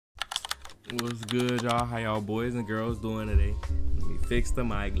What's good, y'all? How y'all boys and girls doing today? Let me fix the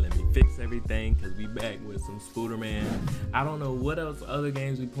mic. Let me fix everything, because we back with some Spiderman. I don't know what else other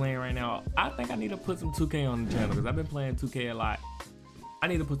games we playing right now. I think I need to put some 2K on the channel, because I've been playing 2K a lot. I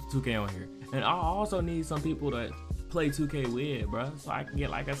need to put the 2K on here. And I also need some people to play 2K with, bro, so I can get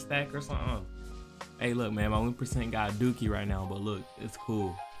like a stack or something. Hey, look, man, my win percent got dookie right now, but look, it's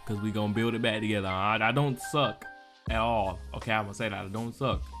cool, because we gonna build it back together. I don't suck at all. Okay, I'm gonna say that. I don't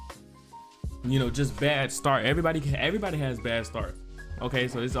suck. You know, just bad start. Everybody has bad start. Okay,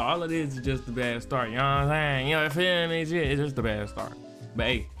 so it's all it is just the bad start. You know what I'm saying? You know, feel me? It's just the bad start. But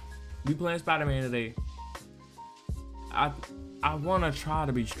hey, we playing Spider-Man today. I want to try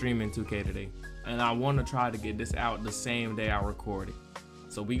to be streaming 2K today, and I want to try to get this out the same day I record it.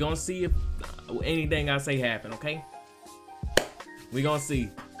 So we gonna see if anything I say happen. Okay, we gonna see.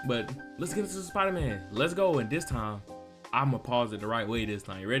 But let's get into Spider-Man. Let's go. And this time, I'm gonna pause it the right way this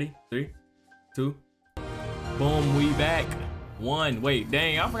time. You ready? 3, 2, boom, we back. 1, wait,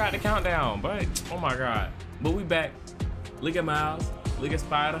 dang, I forgot the countdown, but oh my god. But we back. Look at Miles, look at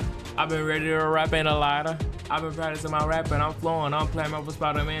Spider. I've been ready to rap in a lighter. I've been practicing my rapping, I'm flowing, I'm playing up with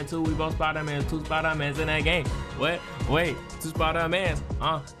Spider-Man 2. We both Spider-Man, 2 Spider-Mans in that game. What? Wait, 2 Spider-Mans.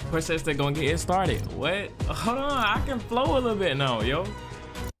 Persistent gonna get it started. What? Hold on, I can flow a little bit now, yo.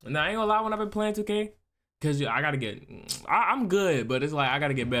 Now I ain't gonna lie, when I've been playing 2K, cause I gotta get, I'm good, but it's like I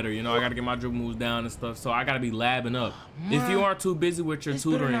gotta get better, you know. I gotta get my dribble moves down and stuff, so I gotta be labbing up. If you aren't too busy with your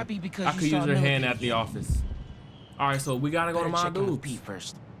tutoring, I could use your hand at the office. All right, so we gotta go to my dude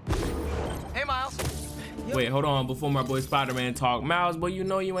first. Hey, Miles. Wait, hold on, before my boy Spider-Man talk. Miles, boy, you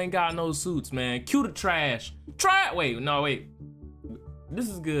know you ain't got no suits, man. Cue the trash. Wait, no, wait. This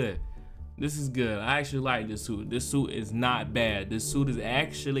is good. This is good. I actually like this suit. This suit is not bad. This suit is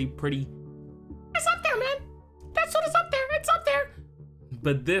actually pretty. It's up there, man. That suit is up there. It's up there.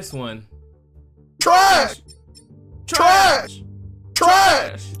 But this one. Trash! Trash!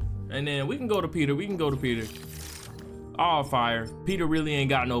 Trash! And then we can go to Peter. We can go to Peter. All fire. Peter really ain't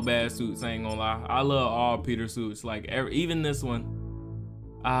got no bad suits, I ain't gonna lie. I love all Peter suits. Like, even this one.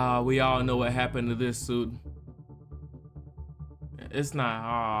 We all know what happened to this suit. It's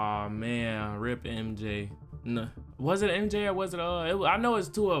not, oh man, rip MJ. No, was it MJ or was it, I know it's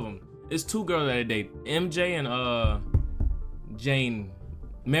 2 of them. It's 2 girls that I date. MJ and Jane.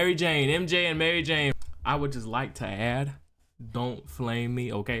 Mary Jane, MJ and Mary Jane. I would just like to add, don't flame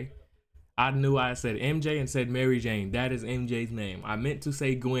me, okay? I knew I said MJ and said Mary Jane. That is MJ's name. I meant to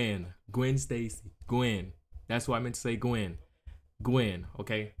say Gwen. Gwen Stacy. Gwen. That's what I meant to say, Gwen. Gwen,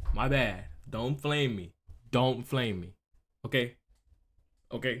 okay? My bad. Don't flame me. Don't flame me, okay?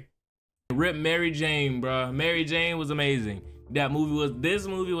 Okay. Rip Mary Jane, bro. Mary Jane was amazing. This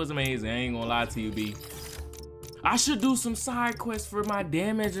movie was amazing. I ain't gonna lie to you, B. I should do some side quests for my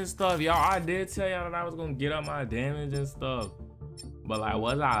damage and stuff, y'all. I did tell y'all that I was gonna get up my damage and stuff. But like,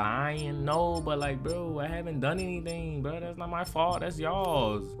 was I lying? No, but like, bro, I haven't done anything, bro. That's not my fault. That's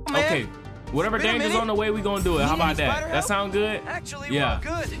y'all's. Okay. Whatever danger's on the way, we gonna do it. How about that? That sound good? Actually, yeah.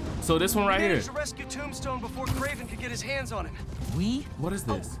 We're good. So this one right here. We managed to rescue Tombstone before Craven could get his hands on him. What is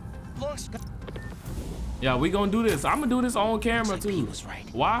this? Oh, yeah, we gonna do this. I'm gonna do this on camera too. He was right.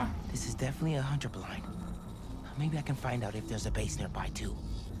 Why? This is definitely a hunter blind. Maybe I can find out if there's a base nearby too.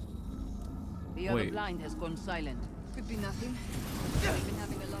 The other blind has gone silent. Could be nothing. We've been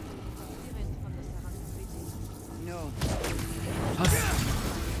having a lot of interference from the surrounding city. No.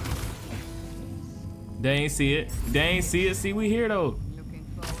 They ain't see it. They ain't see it. See, we here though. Looking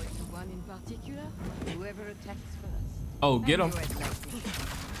forward to one in particular. Whoever attacks first. Oh, get him.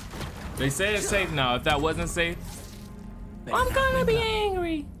 They say it's safe now. If that wasn't safe, I'm gonna be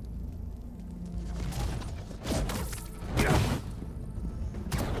angry.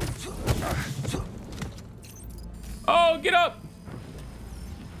 Oh, get up.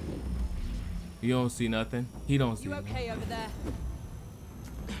 You don't see nothing. He don't see nothing. Okay over there?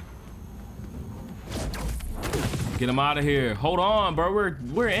 Get him out of here. Hold on, bro.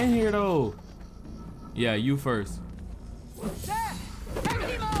 We're in here though. Yeah, you first.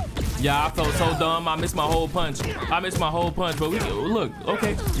 Yeah, I felt so dumb. I missed my whole punch. But we look,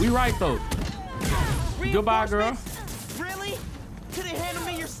 okay, we right though. Goodbye, girl. Really? Couldn't handle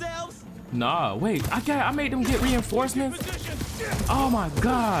me yourselves? Nah, wait. I made them get reinforcements. Oh my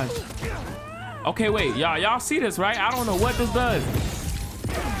gosh. Okay, wait, y'all see this, right? I don't know what this does.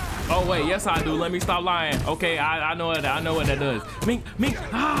 Oh wait, yes I do. Let me stop lying. Okay, I know what that does. Mink.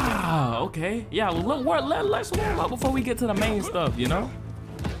 Okay. Yeah, look, let's warm up before we get to the main stuff, you know?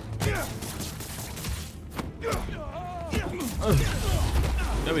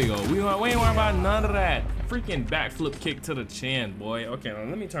 There we go. We ain't worried about none of that. freaking backflip kick to the chin, boy. Okay, now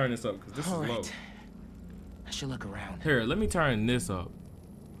let me turn this up because this is low. I should look around. Here, let me turn this up.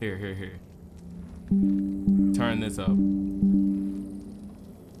 Here. Turn this up.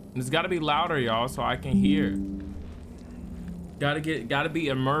 It's gotta be louder, y'all, so I can hear. Gotta be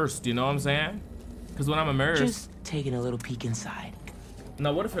immersed, you know what I'm saying? Because when I'm immersed. Just taking a little peek inside.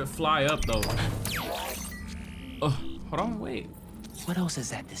 Now, what if it fly up though? Oh, hold on, wait. What else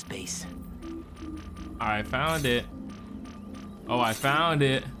is at this base? I found it. Oh, I found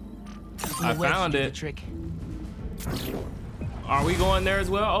it. I found it. Trick. Are we going there as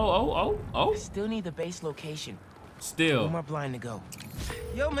well? Oh. Still need the base location. Still. One more blind to go.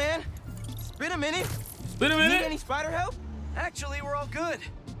 Yo, man. It's been a minute. Been a minute. Need any spider help? Actually, we're all good.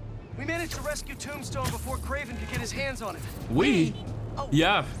 We managed to rescue Tombstone before Craven could get his hands on him. We? Oh,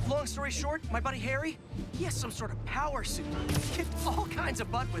 yeah. Long story short, my buddy Harry, he has some sort of power suit. Kicked all kinds of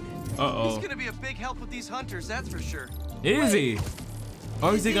butt with it. Uh-oh. He's gonna be a big help with these hunters, that's for sure. Is he?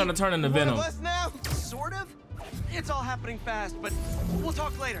 Or is he gonna turn into Venom? One of us now? Sort of. It's all happening fast, but we'll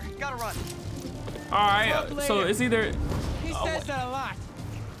talk later. Gotta run. All right. So it's either. He says that a lot.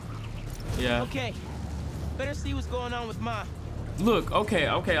 Yeah. Okay. Better see what's going on with Ma. Look, okay.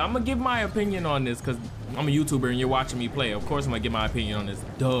 I'm gonna give my opinion on this because I'm a YouTuber and you're watching me play. Of course, I'm gonna give my opinion on this.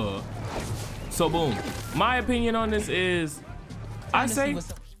 Duh. So boom. My opinion on this is, I say,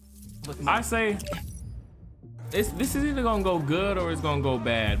 this is either gonna go good or it's gonna go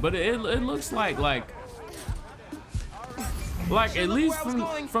bad. But it looks like at least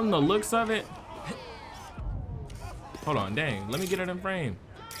from the looks of it. Hold on, dang. Let me get it in frame.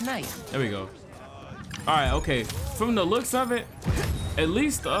 Nice. There we go. All right, okay. From the looks of it, at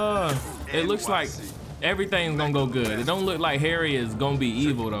least it looks like everything's gonna go good. It don't look like Harry is gonna be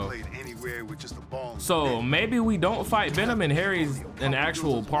evil though. So maybe we don't fight Venom and Harry's an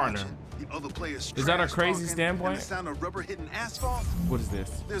actual partner. Is that a crazy standpoint? What is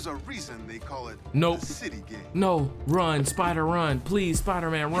this? There's a reason they call it nope. the city game. No, run, Spider, run. Please,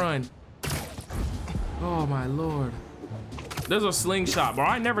 Spider-Man, run. Oh my Lord. There's a slingshot, bro.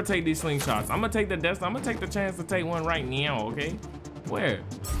 I never take these slingshots. I'm gonna take the chance to take one right now, okay? Where?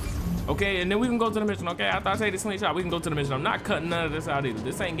 Okay, and then we can go to the mission, okay? After I take the slingshot, we can go to the mission. I'm not cutting none of this out either.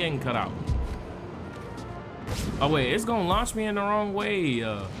 This ain't getting cut out. Oh wait, it's gonna launch me in the wrong way.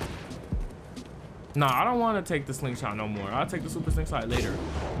 Nah, I don't want to take the slingshot no more. I'll take the super slingshot later.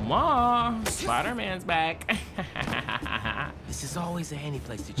 Ma, Spider-Man's back. This is always a handy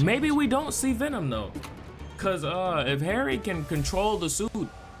place to change. Maybe we don't see Venom though. Cause if Harry can control the suit,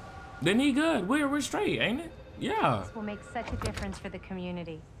 then he good. We're straight, ain't it? Yeah. This will make such a difference for the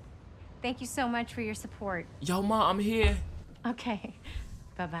community. Thank you so much for your support. Yo, Ma, I'm here. Okay.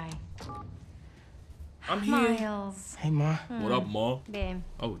 Bye-bye. I'm here. Miles. Hey, Ma. What up, Ma? Bien.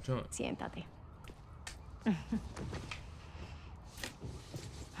 Oh, John. Siéntate. I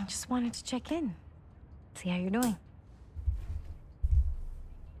just wanted to check in. See how you're doing.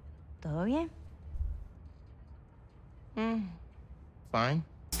 ¿Todo bien? Fine.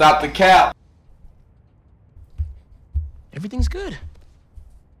 Stop the cap. Everything's good.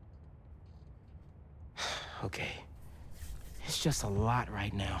 Okay. It's just a lot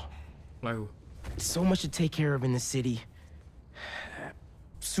right now. Like, So much to take care of in the city.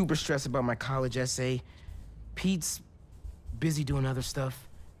 Super stressed about my college essay. Pete's busy doing other stuff.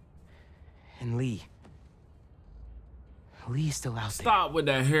 And Lee. Lee's still out there. stop with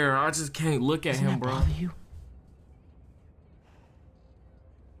that hair. I just can't look at Doesn't him, that bro. bother you?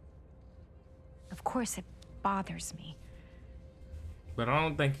 Of course it bothers me. But I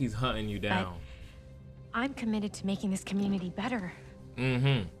don't think he's hunting you down. I'm committed to making this community better.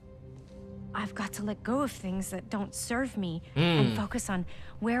 Mm-hmm. I've got to let go of things that don't serve me and focus on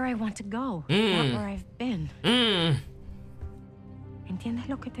where I want to go, not where I've been. ¿Entiendes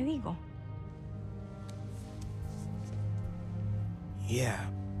lo que te digo? Yeah.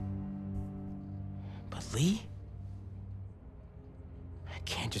 But Lee? I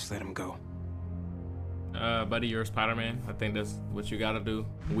can't just let him go. Buddy, you're Spider-Man. I think that's what you gotta do.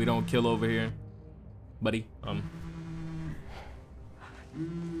 We don't kill over here. Buddy,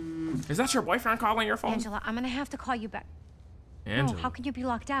 is that your boyfriend calling your phone? Angela, I'm gonna have to call you back. Angela. No, how can you be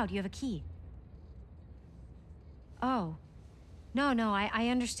locked out? You have a key. Oh. No, I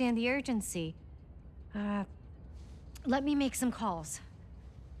understand the urgency. Let me make some calls.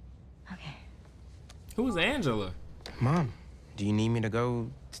 Okay. Who's Angela? Mom, do you need me to go?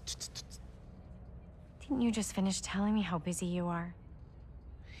 Didn't you just finish telling me how busy you are?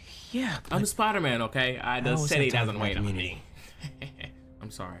 Yeah, I'm Spider-Man, okay? I always just said he have time doesn't for my wait on community. me.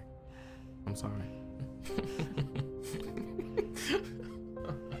 I'm sorry. I'm sorry.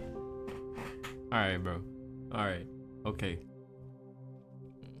 All right, bro. All right. Okay.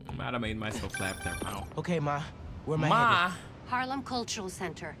 I might have made myself laugh there, pal. Okay, Ma. Where am I Ma. headed? Harlem Cultural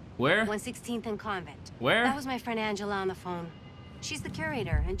Center. Where? 116th and Convent. Where? That was my friend Angela on the phone. She's the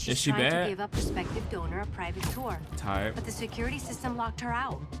curator, and she's Is she trying bad? to give a prospective donor a private tour. Tired. But the security system locked her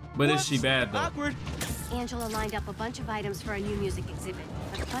out. But is she bad though? Awkward. Angela lined up a bunch of items for a new music exhibit,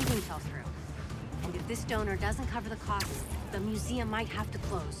 but the funding fell through. And if this donor doesn't cover the costs, the museum might have to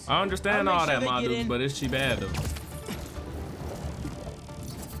close. I understand I'll all make that, sure they get Madu, in. but is she bad though?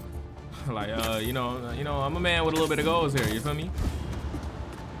 Like, you know, I'm a man with a little bit of goals here. You feel me?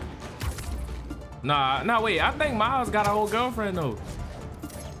 Nah, wait. I think Miles got a whole girlfriend though.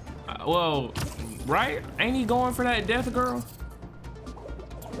 Well, right? Ain't he going for that death girl?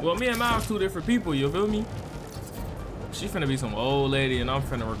 Well, me and Miles two different people. You feel me? She finna be some old lady, and I'm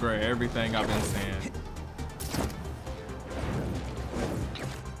finna regret everything I've been saying.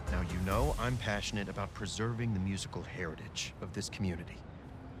 Now, you know I'm passionate about preserving the musical heritage of this community.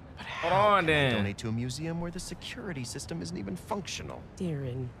 But Hold how on, can I then. donate to a museum where the security system isn't even functional?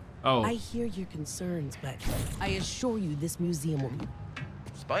 Darren, Oh, I hear your concerns, but I assure you this museum will be...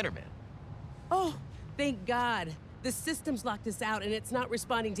 Spider-Man. Oh, thank God. The system's locked us out and it's not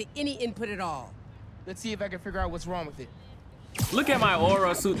responding to any input at all. Let's see if I can figure out what's wrong with it. look at my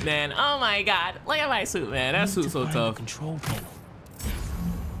aura suit, man. Oh my God, look at my suit, man. That suit's so Find the tough. control panel.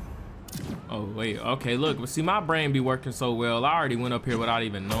 Oh wait, okay, look, but see, my brain be working so well. I already went up here without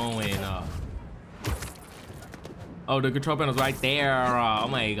even knowing. Oh, the control panel's right there. Oh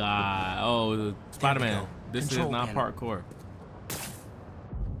my God. Oh, the Spider-Man. This Control is not panel. parkour.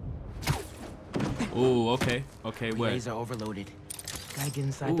 Ooh, okay, okay, wait. Relays are overloaded. Gotta get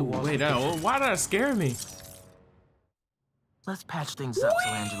inside the Ooh, walls. wait, why did that scare me? Let's patch things up so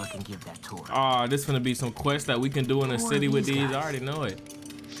Angela can give that tour. Oh, this gonna be some quest that we can do in the Who are city with these these. guys? I already know it.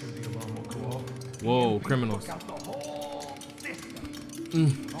 Whoa, criminals.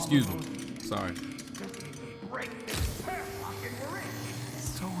 Excuse me. Sorry.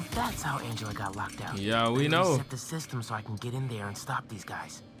 So that's how Angela got locked out. Yeah, we Let me know. set the system so I can get in there and stop these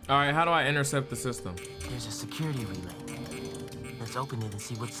guys. All right, how do I intercept the system? There's a security relay. Let's open it and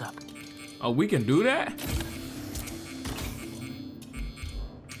see what's up. Oh, we can do that?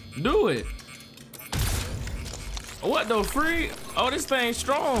 Do it. What the freak? Oh, this thing's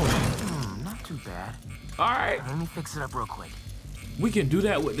strong. Not too bad. All right, Let me fix it up real quick. we can do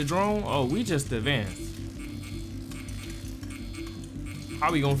that with the drone. Oh, we just advanced.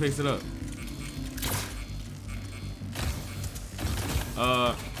 How we gonna fix it up?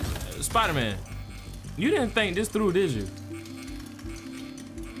 Spider-Man, you didn't think this through, did you?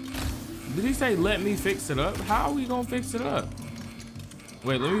 Did he say let me fix it up? How are we gonna fix it up?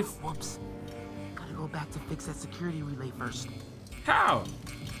 Wait, let me. Whoops. Gotta go back to fix that security relay first. How?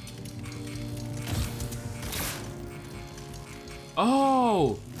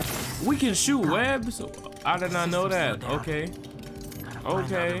 Oh, we can shoot webs. I did not know that. Okay. Gotta find all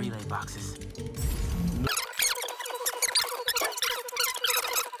Okay. the relay boxes.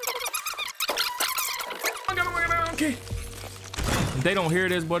 Okay. They don't hear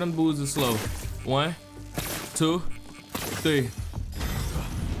this, but them boos are slow. 1, 2, 3.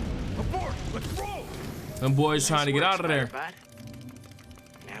 Abort! Let's roll! Them boys trying to get out of there.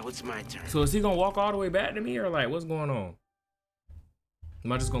 Now it's my turn. So is he gonna walk all the way back to me, or like what's going on?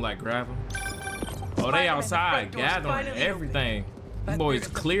 Am I just gonna like grab him? Oh, they outside gathering everything. These boys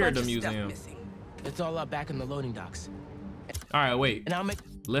cleared the museum. It's all up back in the loading docks. All right, wait. And I'll make...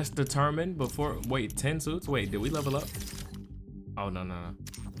 Let's determine before. Wait, 10 suits. Wait, did we level up? Oh no.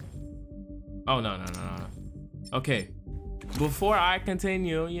 Oh no. Okay. Before I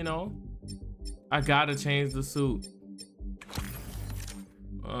continue, you know, I gotta change the suit.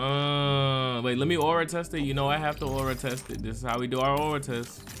 Wait, let me aura test it. You know I have to aura test it. This is how we do our aura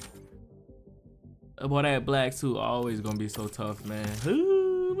test. Boy, that black suit always gonna be so tough, man.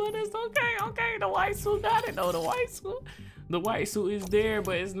 Ooh, but it's okay. The white suit got it though. The white suit is there,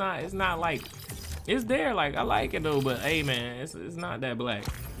 but it's not like, it's there. Like I like it though, but hey man, it's not that black,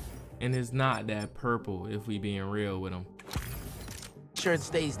 and it's not that purple. If we being real with them. Sure it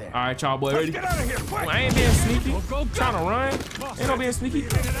stays there. All right, y'all boy, ready? Get out of here, quick! I ain't being sneaky. Trying to run. Ain't no being sneaky.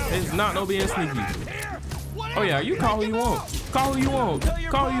 It's not no being sneaky. Oh yeah, you call who you want. Call who you want.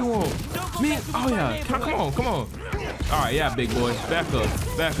 Call who you want. Me? Oh yeah. Come on. All right, yeah, big boy. Back up.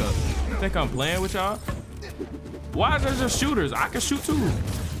 Think I'm playing with y'all? Why is there just shooters? I can shoot too.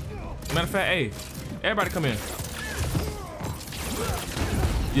 Matter of fact, hey, everybody come in.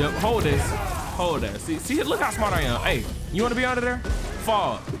 Yep, hold that. See, look how smart I am. Hey, you wanna be under there?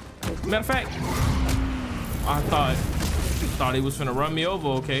 Fall. Matter of fact, I thought he was finna run me over,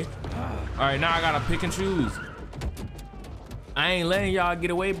 okay. right, now I gotta pick and choose. I ain't letting y'all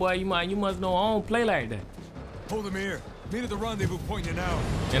get away, boy. You must know I don't play like that. Hold him here. Meet at the rendezvous point in an hour.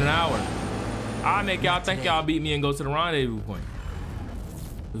 In an hour. I'll make y'all think y'all beat me and go to the rendezvous point.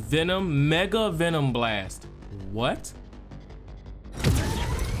 Venom, Mega Venom Blast. What?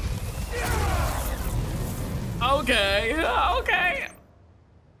 Okay, okay.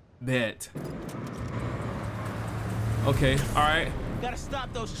 Bet. Okay, all right. Gotta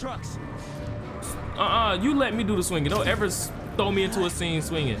stop those trucks. You let me do the swinging. Don't ever throw me into a scene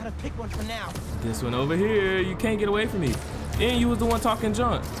swinging. Gotta pick one for now. This one over here, you can't get away from me. And you was the one talking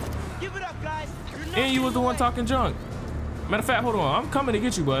junk. Give it up, guys. And you was the one talking junk. Matter of fact, hold on. I'm coming to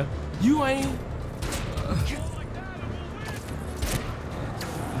get you, bud. You ain't.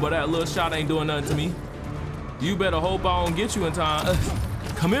 But that little shot ain't doing nothing to me. You better hope I don't get you in time.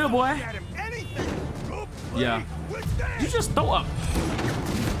 Come here, boy. Yeah. You just throw up.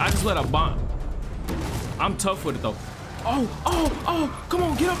 I just let a bomb. I'm tough with it though. Oh, come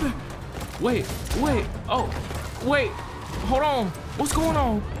on, get up there. Wait, oh, wait, hold on. What's going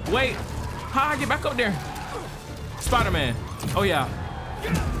on? Wait, how I get back up there? Spider-Man, oh yeah.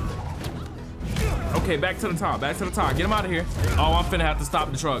 Okay, back to the top, get him out of here. Oh, I'm finna have to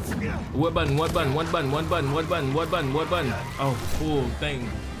stop the truck. What button? Oh, cool thing.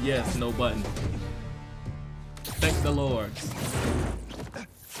 Yes, no button. Thank the Lord.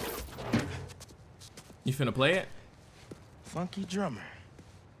 You finna play it? Funky drummer.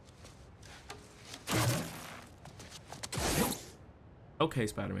 Okay,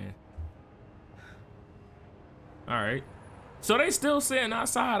 Spider-Man. All right. So they still sitting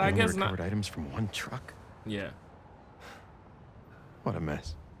outside, I guess not. Recovered items from one truck? Yeah. What a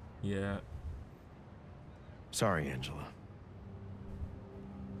mess. Yeah. Sorry, Angela.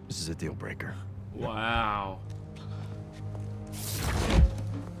 This is a deal breaker. Wow.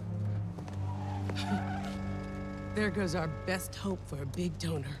 There goes our best hope for a big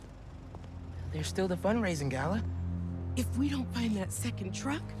donor. There's still the fundraising gala. If we don't find that second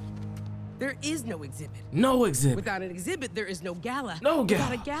truck, there is no exhibit. No exhibit. Without an exhibit, there is no gala. No gala.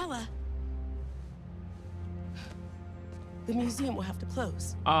 Without a gala, the museum will have to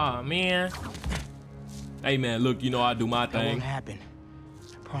close. Aw, man. Hey, man, look, you know I do my That won't thing. happen.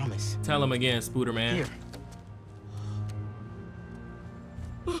 I promise. Tell him again, Spider-Man. Here.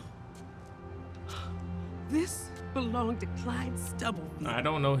 This belonged to Clyde Stubblefield. I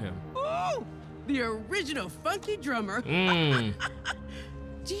don't know him. Ooh, the original funky drummer. Mm.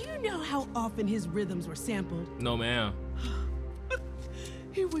 Do you know how often his rhythms were sampled? No, ma'am.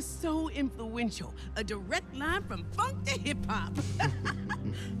 He was so influential. A direct line from funk to hip hop.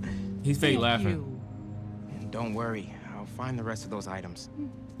 He's fake Thank laughing. you. And don't worry, I'll find the rest of those items.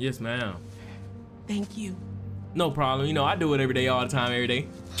 Yes, ma'am. Thank you. No problem. You know, I do it every day, all the time, every day.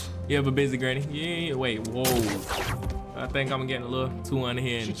 You have a busy granny? Yeah, wait, whoa. I think I'm getting a little too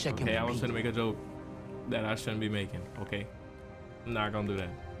unhinged. Okay, I was trying to make a joke that I shouldn't be making. Okay, I'm not gonna do that.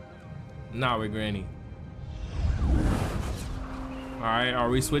 Not with granny. All right, are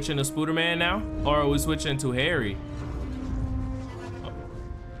we switching to Spider-Man now? Or are we switching to Harry?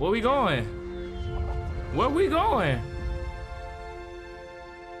 Where we going? Where we going?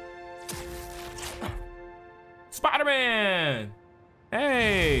 Spider-Man!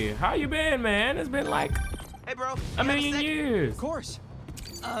 Hey, how you been, man? It's been like Hey, bro. a million years. Of course.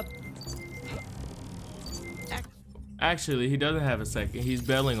 Actually, he doesn't have a second. He's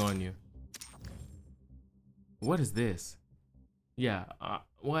bailing on you. What is this? Yeah,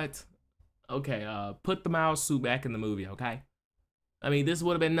 what? Okay, put the mouse suit back in the movie, okay? I mean, this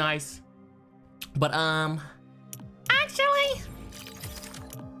would have been nice. But, actually,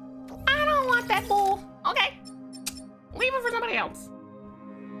 I don't want that bull, okay? Leave it for somebody else.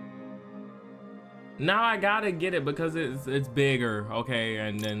 Now I gotta get it because it's bigger, okay?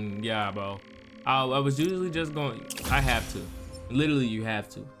 And then, yeah, bro. I was usually just going, I have to. Literally, you have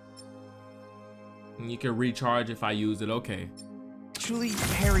to. And you can recharge if I use it, okay. Actually,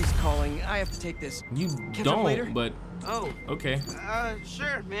 Harry's calling. I have to take this. You Catch up later? don't, but Oh, okay.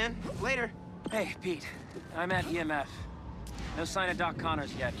 Sure, man. Later. Hey, Pete. I'm at EMF. No sign of Doc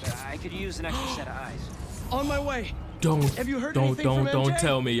Connors yet, but I could use an extra set of eyes. On my way. Don't, Have you heard anything from don't MJ?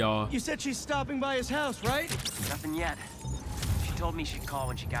 tell me, y'all. You said she's stopping by his house, right? Nothing yet. She told me she'd call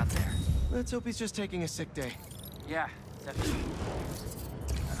when she got there. Let's hope he's just taking a sick day. Yeah, definitely.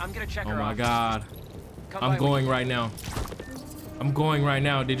 I'm gonna check her Oh my out. God. Come I'm by going when you- right now. I'm going right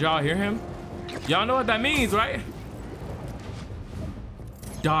now. Did y'all hear him? Y'all know what that means, right?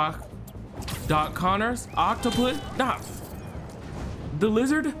 Doc Connors? Octopus? Doc. The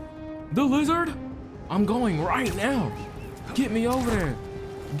lizard? The lizard? I'm going right now. Get me over there.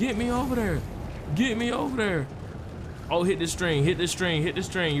 Get me over there. Get me over there. Oh, hit this string. Hit this string. Hit this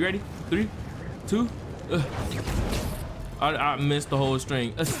string. You ready? 3, 2. I missed the whole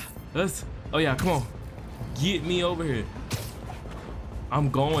string. Oh yeah, come on. Get me over here. I'm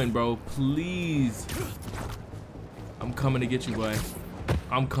going, bro. Please. I'm coming to get you, boy.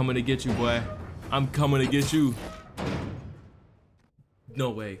 I'm coming to get you, boy. I'm coming to get you.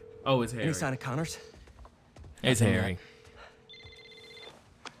 No way. Oh, it's Harry. Any sign of Connors? It's Harry.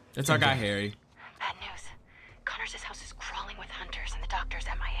 It's our guy, Harry. Bad news. Connors' house is crawling with hunters and the doctor's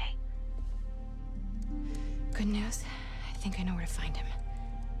MIA. Good news. I think I know where to find him.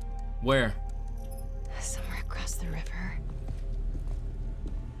 Where? Somewhere across the river.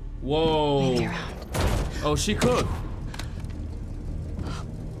 Whoa. Maybe around. Oh, she cooked.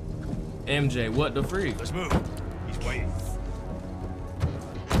 MJ, what the freak? Let's move. He's waiting.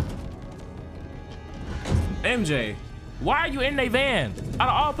 MJ, why are you in a van? Out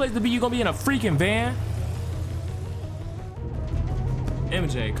of all places to be, you gonna be in a freaking van?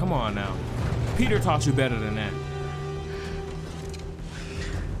 MJ, come on now. Peter taught you better than that.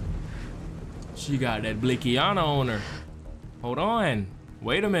 She got that Blickiana on her. Hold on.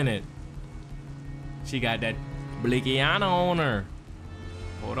 Wait a minute. She got that Blickiana on her.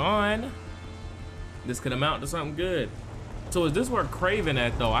 Hold on. This could amount to something good. So is this where Craven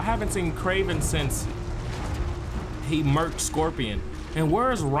at though? I haven't seen Craven since he murked Scorpion. And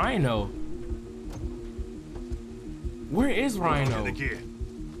where's Rhino? Where is Rhino?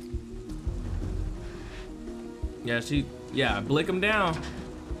 Yeah, blick him down.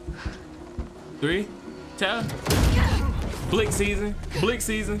 3, 2. Blick season, blick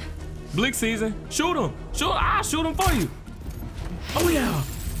season, blick season. Shoot him, I'll shoot him for you. Oh yeah.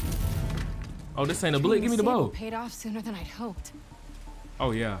 Oh, this ain't a blick, give me the bow. Paid off sooner than I'd hoped.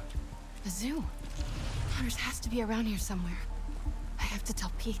 Oh yeah. The zoo. Connors has to be around here somewhere. I have to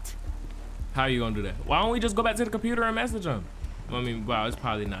tell Pete. How are you gonna do that? Why don't we just go back to the computer and message him? I mean, wow, it's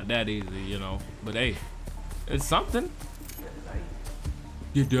probably not that easy, you know, but hey, it's something.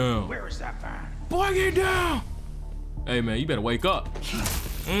 Get down. Where is that man? Boy, get down. Hey man, you better wake up.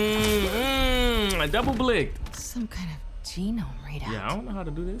 A double blick. Some kind of genome readout. Yeah, I don't know how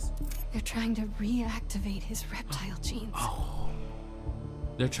to do this. They're trying to reactivate his reptile genes. Oh,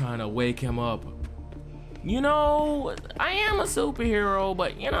 they're trying to wake him up. You know, I am a superhero,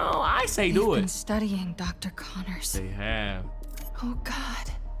 but you know, I say do it. They've been studying Dr. Connors. They have. Oh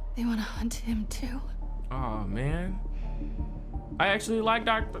God, they want to hunt him too. Oh man, I actually like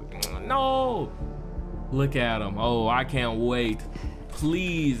Dr. No. Look at him. Oh, I can't wait.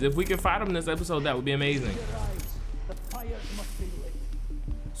 Please, if we can fight him in this episode, that would be amazing.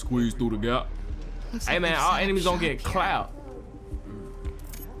 Squeeze through the gap. Hey man, all enemies don't get clapped.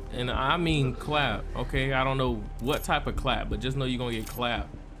 And I mean clap, okay? I don't know what type of clap, but just know you're gonna get clapped.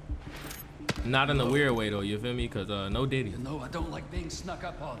 Not in a weird way though, you feel me? Cause no Diddy. No, I don't like being snuck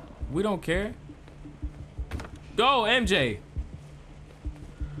up on. We don't care. Go, MJ.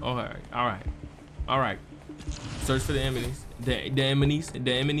 All right. Search for the enemies. The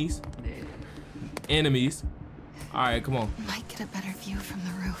enemies. All right, come on. Might get a better view from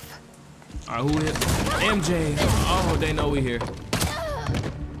the roof. All right, who is MJ? Oh, they know we here.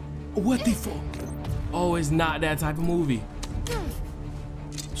 What the fuck? Oh, it's not that type of movie.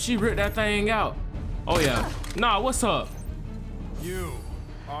 She ripped that thing out. Oh yeah. Nah, what's up? You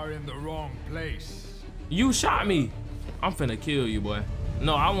are in the wrong place. You shot me. I'm finna kill you, boy.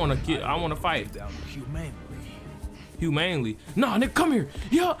 No, I wanna kill. I wanna fight. Humanely. Nah, nigga, come here.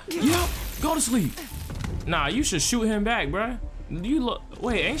 Yup. Go to sleep. Nah, you should shoot him back, bruh. You look.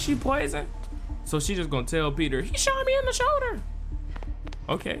 Wait, ain't she poison? So she just gonna tell Peter he shot me in the shoulder.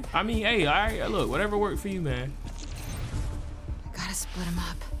 Okay. I mean, hey, all right. Look, whatever worked for you, man. I gotta split him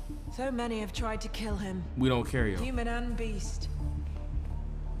up. So many have tried to kill him. We don't care, yo. Human and beast.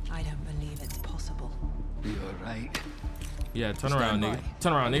 I don't believe it's possible. You're right. Yeah, turn around, nigga.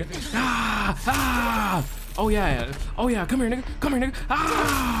 Turn around, nigga. Ah! Oh yeah. Oh yeah. Come here, nigga.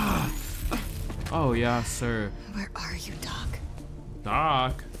 Ah! Oh yeah, sir. Where are you, Doc?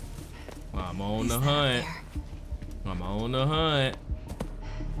 Doc. I'm on the hunt. I'm on the hunt.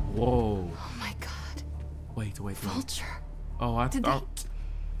 Whoa. Oh my God. Wait. Vulture. Oh, I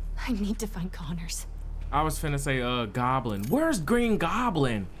need to find Connors. I was finna say, Goblin. Where's Green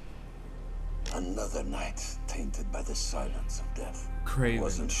Goblin? Another night tainted by the silence of death. Craven.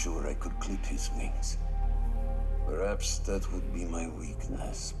 Wasn't sure I could clip his wings. Perhaps that would be my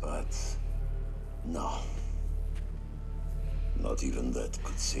weakness, but no. Not even that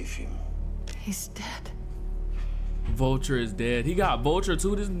could save him. He's dead. Vulture is dead. He got Vulture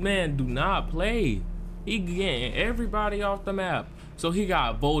too. This man do not play. He getting everybody off the map. So he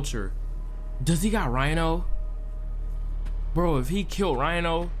got Vulture. Does he got Rhino? Bro, if he killed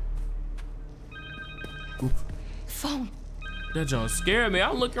Rhino. Oop. Phone. That junk scared me.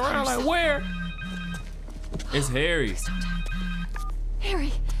 I'm looking around like, where? It's Harry.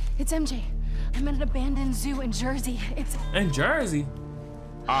 Harry, it's MJ. I'm at an abandoned zoo in Jersey. It's in Jersey?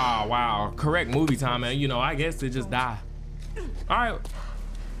 Ah, wow. Correct movie time, man. You know, I guess they just die. All right.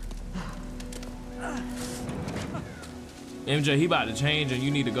 MJ, he about to change and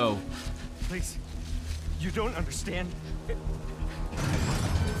you need to go. Please. You don't understand.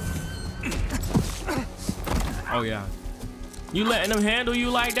 Oh, yeah. You letting them handle you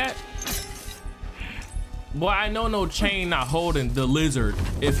like that? Boy, I know no chain not holding the lizard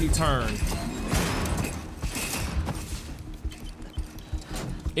if he turns.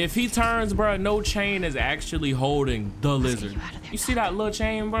 If he turns, bro, no chain is actually holding the lizard. You see that little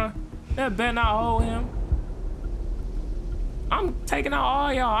chain, bro? That better not hold him. I'm taking out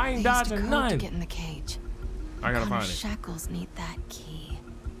all y'all. I ain't dodging none. To get in the cage. I gotta find it. Shackles need that key.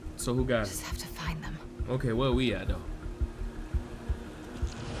 So who got it? Just have to find them. Okay, where we at though?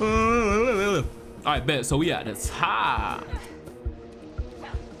 All right, bet. So we at the top.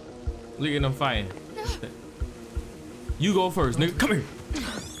 Look at them fighting. You go first, nigga. Come here.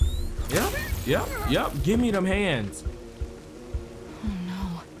 Yep. Give me them hands. Oh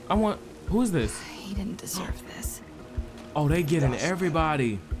no. I want. Who's this? He didn't deserve this. Oh, they getting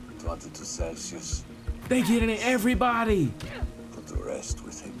everybody. 22 Celsius. They getting everybody. Put the rest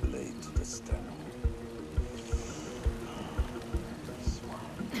with a blade to the sternum.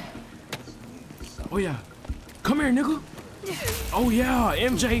 Oh yeah. Come here, nigga. Oh yeah,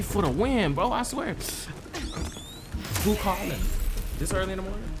 MJ for the win, bro. I swear. Who calling? This early in the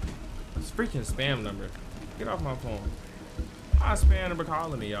morning? It's freaking spam number. Get off my phone. My spam number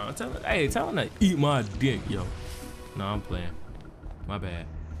calling me, y'all. Tell him to eat my dick, yo. No, I'm playing. My bad.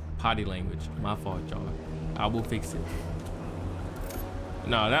 Potty language. My fault, y'all. I will fix it.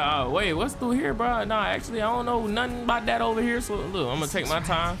 No, that wait, what's through here, bro? No, actually, I don't know nothing about that over here. So look, I'm gonna take my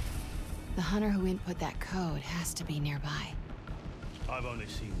time. The hunter who input that code has to be nearby. I've only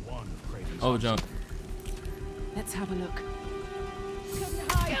seen one of Craven's. Oh, junk. Let's have a look.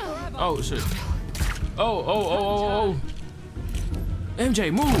 Oh shit. Oh.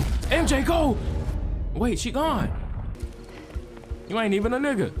 MJ, move. MJ, go. Wait, she gone. You ain't even a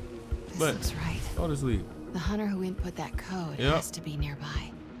nigga. This looks right. Go to sleep. The hunter who input that code has to be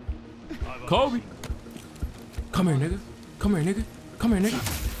nearby. Kobe. Come here, nigga. Come here, nigga. Come here,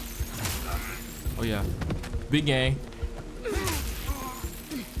 nigga. Oh yeah. Big gang.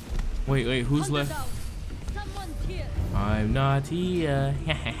 Wait, who's left? I'm not here.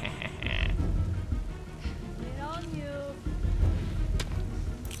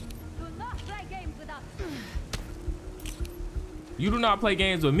 You do not play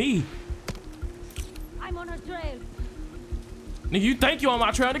games with me. I'm on a trail. Nigga, you think you on my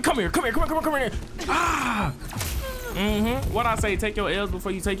trail? Come here. Ah! What I say? Take your L's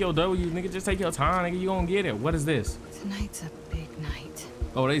before you take your W's. Nigga, just take your time, nigga. You gonna get it. What is this? Tonight's a big night.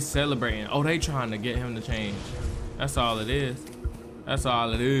 Oh, they celebrating. Oh, they trying to get him to change. That's all it is.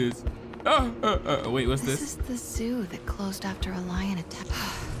 Wait, what's this? This is the zoo that closed after a lion attack.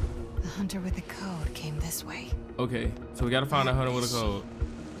 The hunter with the code came this way. Okay, so we gotta find a hunter with a code.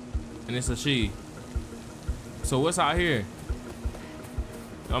 And it's a she. So what's out here?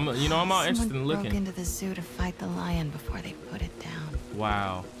 I'm not interested in looking. Broke into the zoo to fight the lion before they put it down.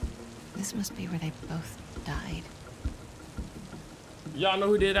 Wow. This must be where they both died. Y'all know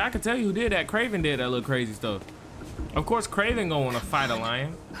who did that? I can tell you who did that. Craven did that little crazy stuff. Of course, Craven gonna want to fight a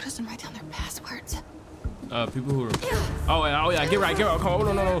lion. Who doesn't write down their passwords? People who are. Oh yeah, get right. Come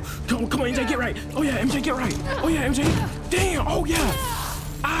on, no. Come on, MJ, get right. Oh yeah, MJ, get right. Oh yeah, MJ. Damn. Oh yeah.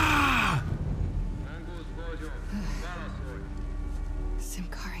 Ah.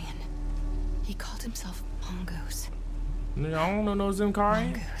 Zimkarian. He called himself Mongoose. I don't know no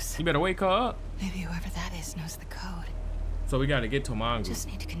Zimkarian. Mongoose. You better wake her up. Maybe whoever that is knows the code. So we gotta get to Mongoose. Just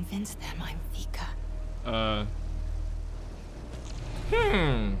need to convince them I'm Vika.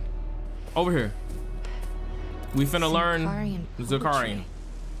 Over here. We finna learn Zimkarian.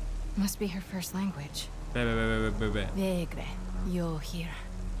 Must be her first language. Vegre. You'll hear.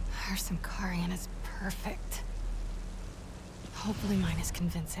 Her Zimkarian is perfect. Hopefully mine is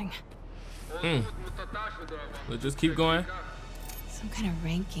convincing. Let's just keep going. Some kind of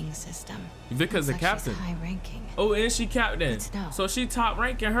ranking system. Vika's a captain. High ranking. Oh, and she captain. No. So she top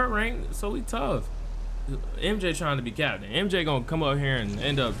rank in her rank, so we tough. MJ trying to be captain. MJ gonna come up here and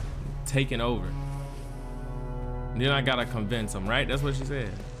end up taking over. And then I gotta convince him, right? That's what she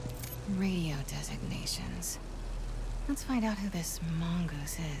said. Radio designations. Let's find out who this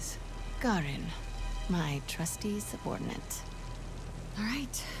mongoose is. Garin, my trusty subordinate. All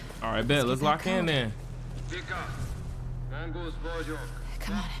right. All right, bet. Let's lock in then.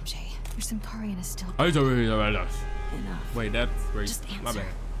 Come on, MJ. Your Centaurian is still. Enough. Wait, that's where Just answer. My bad.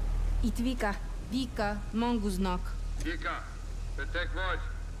 Itvika, Vika, Manguznak. Vika, betek vagy.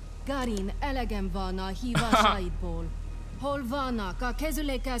 Garin, elegem van a hívásaidból. Hol vannak a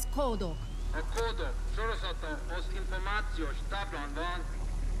kezülékhez kódok? A kódok sorozata az információs táblán van.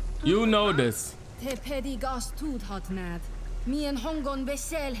 You know this. Te pedig azt tudhatnád, milyen hangon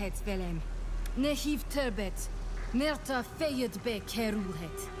beszélhetsz velem. Ne hívd többet, mert a fejedbe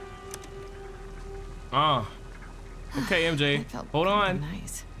kerülhet. Ah. Okay, MJ. Hold on.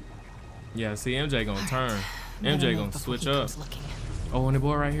 Nice. Yeah, see, MJ gonna turn. MJ gonna switch up. Oh, and the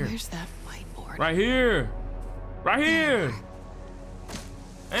boy right here. Where's that whiteboard? Right here. Right here.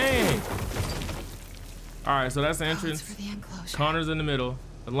 Hey. All right, so that's the entrance. For the enclosure. Connor's in the middle.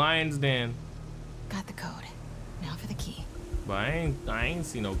 The lion's den. Got the code. Now for the key. But I ain't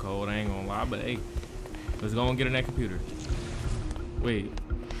see no code. I ain't gonna lie. But hey, let's go and get in that computer. Wait.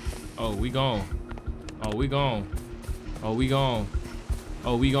 Oh, we gone. Oh, we gone. Oh, we gone.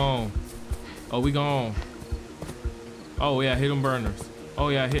 Oh, we gone. Oh, we gone. Oh yeah, hit them burners. Oh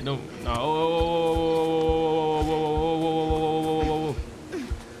yeah, hit them. No. Oh.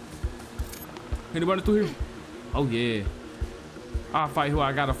 Hit the burner through here. Oh yeah. I'll fight who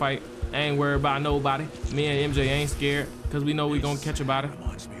I gotta fight. I ain't worried about nobody. Me and MJ ain't scared, cause we know we gonna catch a body.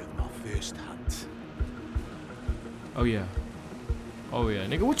 Reminds me of my first hunt. Oh yeah. Oh yeah,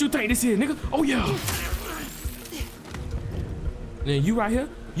 nigga, what you think this is, nigga? Oh yeah. Then you right here?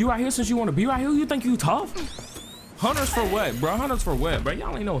 You right here since you wanna be right here? You think you tough? Hunters for what, bro? Hunters for what, bro?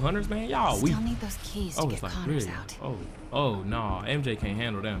 Y'all ain't no hunters, man. Y'all weak. Still need those keys to get Connors out. Oh, no. MJ can't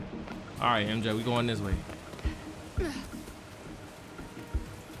handle them. All right, MJ, we going this way.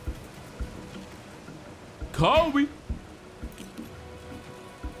 Kobe.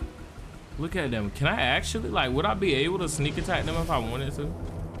 Look at them. Can I actually, like, would I be able to sneak attack them if I wanted to?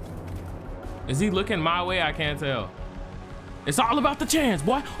 Is he looking my way? I can't tell. It's all about the chance,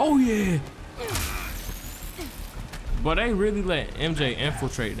 boy. Oh, yeah. But they really let MJ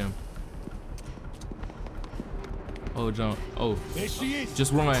infiltrate them. Oh, John. Oh. There she is.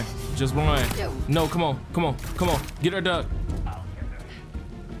 Just run. Just run. No, come on. Come on. Come on. Get her, duck.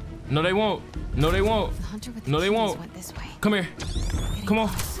 No, they won't. No, they won't. No, they won't. Come here. Come on.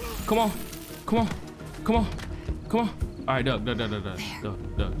 Come on. Come on. Come on. Come on. All right, duck. Duck.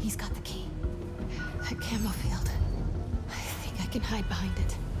 He's got the key. That camo field. I think I can hide behind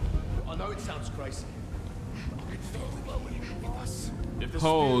it. I know it sounds crazy.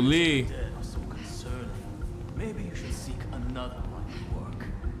 Holy. Maybe you should seek another line of work.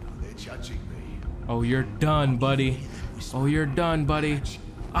 They're judging me. Oh, you're done, buddy. Oh, you're done, buddy.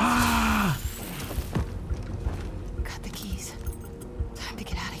 Ah! Got the keys. Time to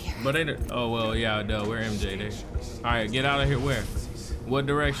get out of here. But they, oh well, yeah, duh. We're MJ there. All right, get out of here. Where? What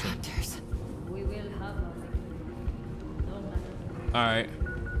direction? We will have all right.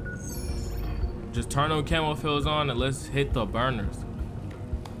 Just turn those camo fields on and let's hit the burners.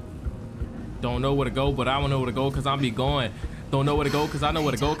 Don't know where to go, but I don't know where to go because I be going. Don't know where to go because I know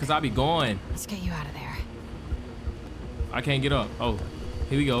where to go because I be going. Let's get you out of there. I can't get up. Oh,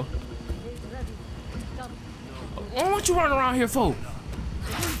 here we go. Oh, what you running around here for?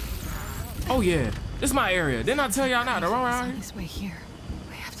 Oh yeah, this is my area. Didn't I tell y'all not to run around here? This way here.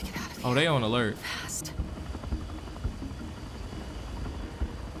 We have to get out of here. Oh, they on alert. Fast.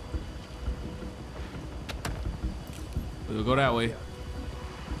 We'll go that way.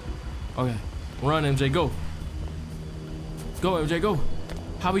 Okay. Run, MJ, go. Go, MJ, go.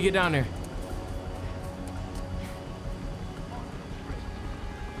 How we get down there?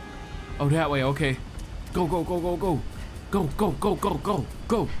 Oh, that way, okay. Go. Go.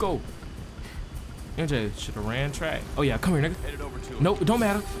 MJ should have ran track. Oh, yeah, come here, nigga. Headed over to Nope, it don't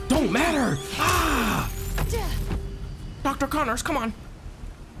matter. Don't matter! Ah! Dr. Connors, come on.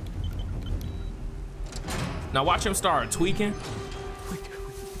 Now watch him start tweaking.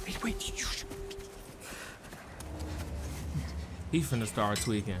 Wait. He finna start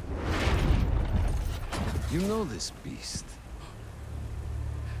tweaking. You know this beast.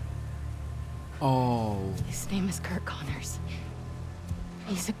 Oh. His name is Kurt Connors.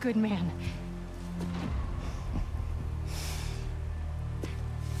 He's a good man.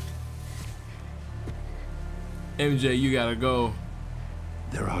 MJ, you gotta go.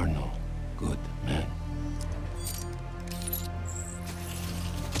 There are no good men.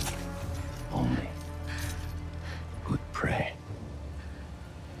 Only good prey.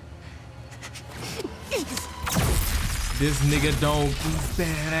 This nigga don't. He's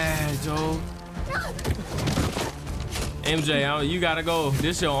badass, Joe. MJ, you gotta go.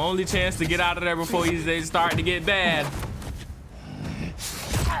 This your only chance to get out of there before they start to get bad.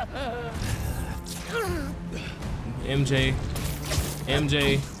 MJ.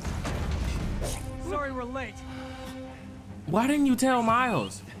 Sorry we're late. Why didn't you tell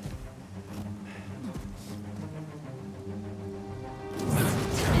Miles?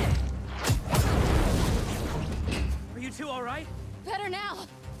 Are you two all right? Better now.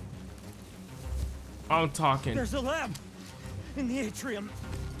 I'm talking. There's a lab in the atrium.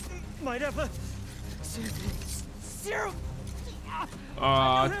 Might have a serum.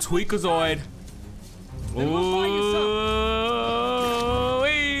 Tweakazoid. Ooh,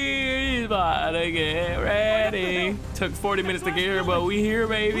 he's about to get ready. Took 40 minutes to get here, but we here,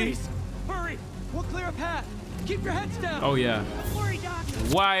 baby. Please, hurry. We'll clear a path. Keep your heads down. Oh, yeah. Don't worry, Doc.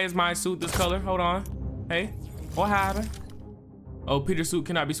 Why is my suit this color? Hold on. Hey, what happened? Oh, Peter's suit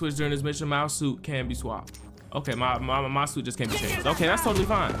cannot be switched during this mission. My suit can be swapped. Okay, my suit just can't be changed. Okay, that's totally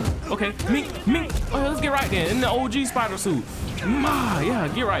fine. Okay, me. Oh, let's get right then. In the OG spider suit. Yeah,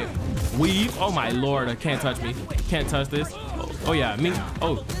 get right. Weave. Oh my lord, I can't touch me. Can't touch this. Oh yeah, me.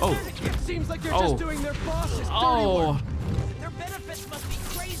 Oh. It seems like they're just doing their boss's dirty work. Their benefits must be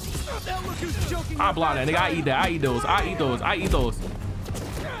crazy. Now look who's joking. I block that nigga. I eat that. I eat those.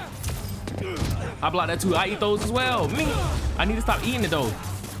 I block that too. I eat those as well. Me. I need to stop eating it though.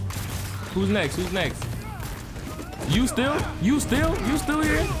 Who's next? You still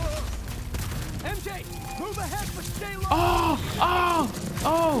here? MJ, move ahead, but stay low. Oh,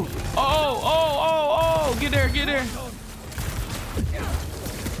 get there.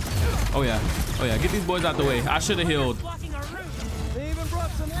 Oh yeah, get these boys out the way. I should have healed. They even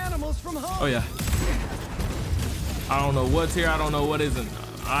brought some animals from home. Oh yeah. I don't know what's here, I don't know what isn't.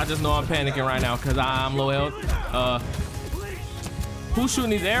 I just know I'm panicking right now because I'm low health. Who's shooting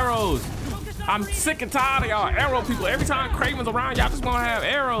these arrows? I'm sick and tired of y'all arrow people. Every time Craven's around, y'all just wanna have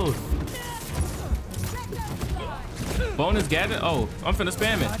arrows. Bonus gadget? Oh, I'm finna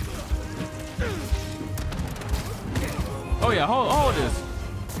spam it. Oh yeah, hold this.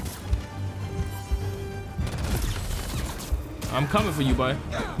 I'm coming for you, boy.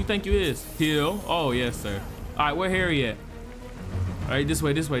 You think you is? Heal. Oh yes, sir. All right, where Harry at? All right, this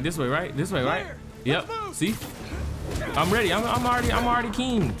way, right? This way, right? Yep. See? I'm ready. I'm already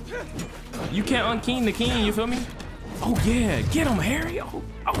keen. You can't unkeen the keen. You feel me? Oh yeah, get him, Harry. Oh.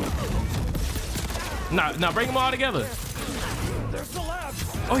 Now bring them all together.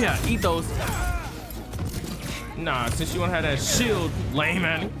 Oh yeah, eat those. Nah, since you wanna have that shield, lame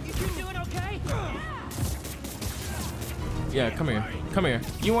man. Yeah, come here.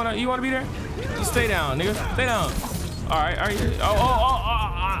 You wanna be there? Just stay down, nigga. Stay down. All right.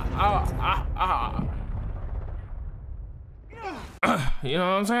 You know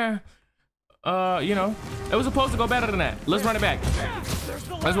what I'm saying? You know, it was supposed to go better than that. Let's run it back.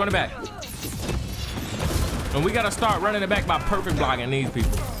 And we gotta start running it back by perfect blocking these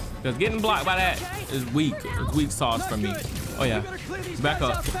people. Because getting blocked by that is weak. It's weak sauce for me. Oh yeah. Back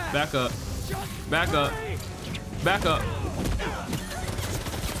up.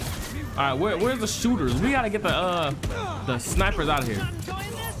 All right, where's the shooters? We gotta get the snipers out of here.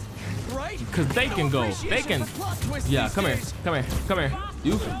 Cause they can go. Yeah, come here.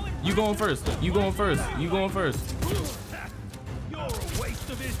 You going first.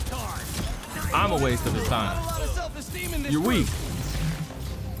 I'm a waste of his time. You're weak.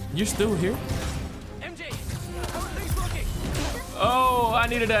 You're still here? Oh, I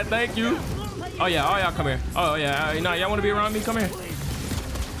needed that. Thank you. Oh yeah. Oh yeah. Come here. Oh yeah. Y'all want to be around me? Come here.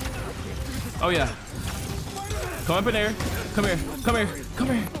 Oh yeah. Come up in there. Come here.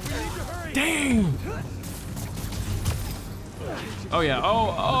 Dang. Oh yeah.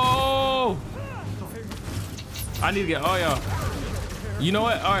 Oh. I need to get. Oh yeah. You know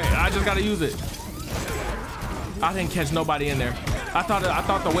what? All right. I just gotta use it. I didn't catch nobody in there. I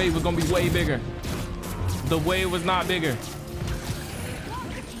thought the wave was gonna be way bigger. The wave was not bigger.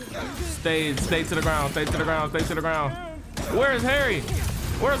 Stay to the ground. Where's Harry?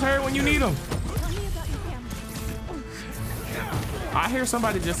 Where's Harry when you need him? I hear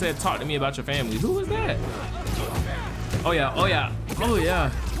somebody just said, talk to me about your family. Who is that? Oh yeah.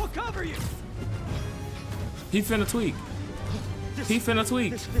 We'll cover you. He finna tweak.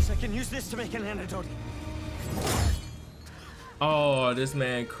 This, I can use this to make an antidote. Oh, this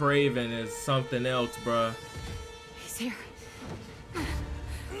man Craven is something else, bruh. He's here.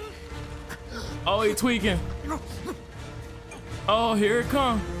 Oh, he tweaking. Oh, here it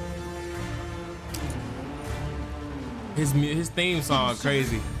come. His theme song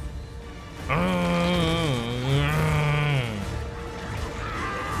crazy.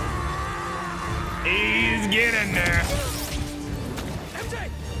 He's getting there.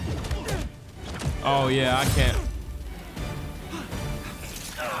 Oh yeah, I can't.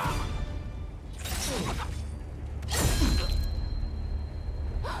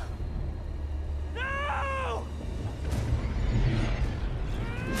 No!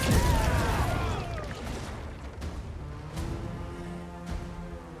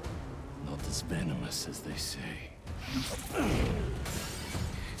 Not as venomous as they say.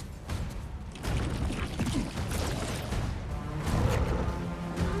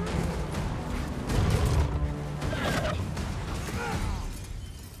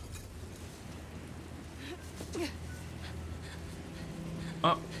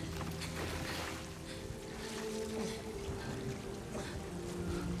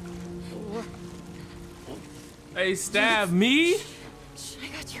 They stabbed me? I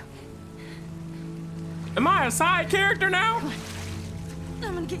got you. Am I a side character now?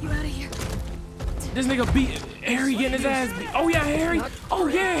 I'm gonna get you out of here. This nigga beat Harry getting his ass beat. Oh yeah, Harry. Oh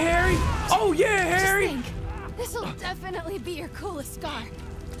yeah, Harry. Oh yeah, Harry. This'll definitely be your coolest scar.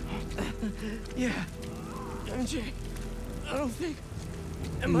 Yeah. MJ, I don't think.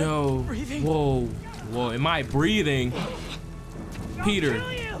 Am No. I breathing? Whoa. Whoa. Am I breathing? Peter.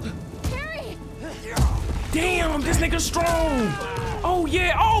 Harry! Damn, this nigga's strong. Oh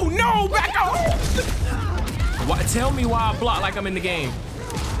yeah. Oh no, back up. Why, tell me why I block like I'm in the game.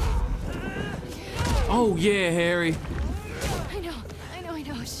 Oh yeah, Harry. I know.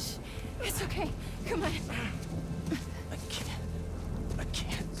 Shh. It's okay. Come on. I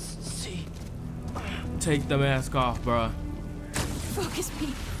can't see. Take the mask off, bruh. Focus,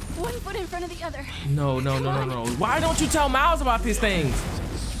 Pete. One foot in front of the other. No. Why don't you tell Miles about these things?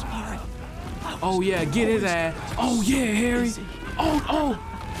 Oh yeah, get his ass. Oh yeah, Harry. Oh.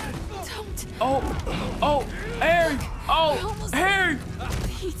 Don't. Oh, Harry. Oh, Harry.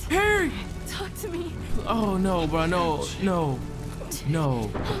 Pete. Harry. Talk to me. Oh no, bro. No.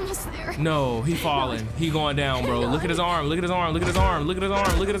 Almost there. No, he falling. He going down, bro. Look at his arm. Look at his arm. Look at his arm. Look at his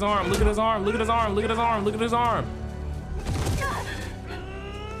arm. Look at his arm. Look at his arm. Look at his arm. Look at his arm. Look at his arm.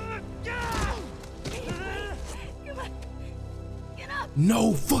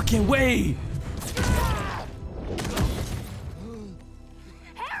 No fucking way.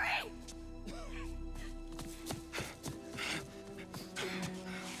 Harry!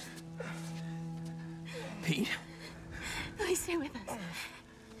 Pete. Please stay with us.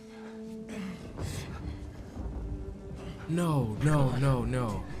 No.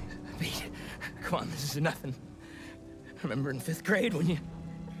 Pete, come on, this is nothing. Remember in 5th grade when you...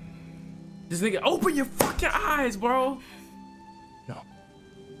 This nigga, open your fucking eyes, bro.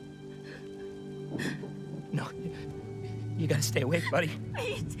 No, you gotta stay awake, buddy.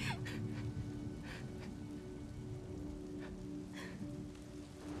 Pete!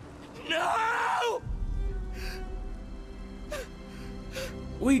 No!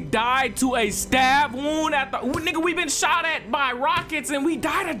 We died to a stab wound at the nigga. We been shot at by rockets and we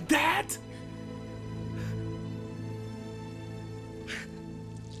died of that.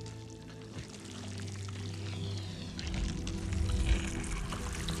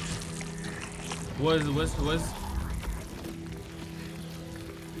 What's wait,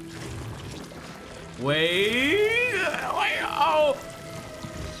 oh,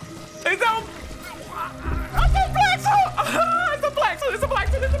 it's a black suit. It's a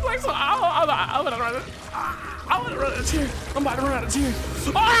black suit. I'm gonna run it. I'm gonna run out of cheer. I'm about to run out of cheer.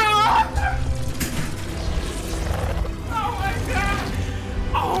 Oh my god.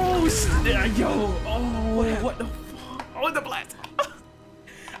 Oh shit, yo. Oh, what the fuck? Oh, it's a black suit.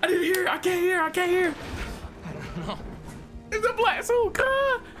 I didn't hear. I can't hear. I don't know. It's a black suit,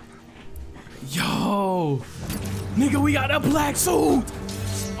 God. Yo, nigga, we got a black suit.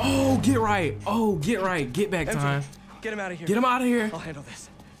 Oh, get right. Get back time. Get him out of here. Get him out of here. I'll handle this.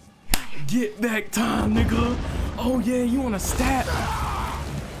 Get back time, nigga. Oh yeah, you wanna stab?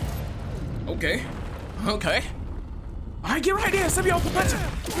 Okay. All right, get right there. Send me off the pressure.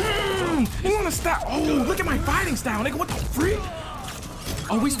 You wanna stab? Oh, look at my fighting style, nigga. What the freak?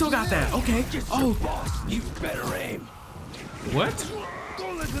 Oh, we still got that. Okay. Oh, You better aim. what?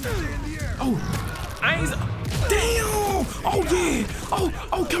 Don't let them stay in the air. Oh, I ain't. Damn! Oh yeah!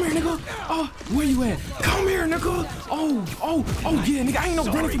 Oh, come here, nigga! Oh, where you at? Come here, nigga! Oh yeah, nigga! I ain't no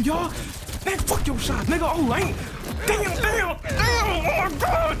running from y'all. Man, fuck your shot, nigga! Oh, I ain't. Damn! Oh my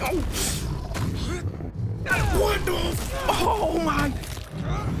god! Oh. What the? Oh my!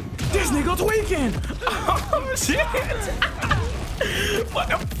 This nigga tweaking! Oh shit! What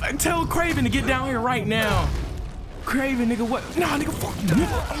the? Tell Craven to get down here right now. Craven, nigga, what? Nah, nigga, fuck you,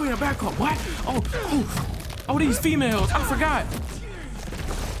 nigga. Oh, yeah, back up. What? Oh, these females. I forgot.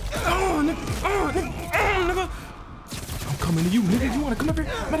 Oh, nigga. Oh, nigga. Oh, nigga. I'm coming to you, nigga. You wanna come up here?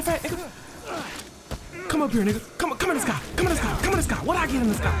 Matter of fact, nigga. Come up here, nigga. Come in the sky. Come in the sky. Come in the sky. What I get in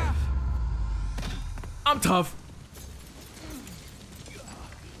the sky? I'm tough.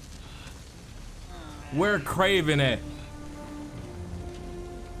 Where Craven at?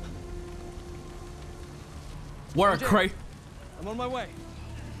 Where Craven? I'm on my way.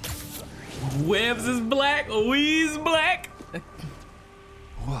 Webbs is black. We's black.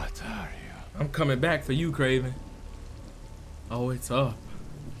 What are you? I'm coming back for you, Craven. Oh, it's up.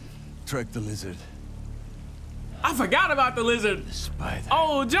 Track the lizard. I forgot about the lizard. The spider.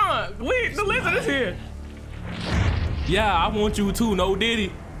 Oh, John, wait, the lizard is here. Yeah, I want you too, no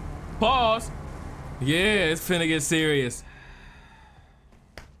Diddy. Pause. Yeah, it's finna get serious.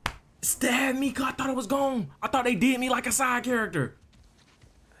 Stab me, cause I thought it was gone. I thought they did me like a side character.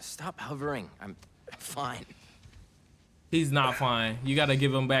 Stop hovering. I'm fine. He's not fine. You gotta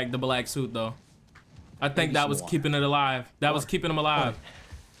give him back the black suit, though. I think that was keeping it alive. That was keeping him alive.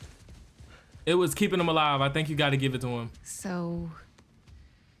 It was keeping him alive. I think you gotta give it to him. So,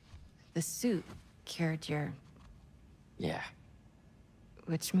 the suit cured your... Yeah.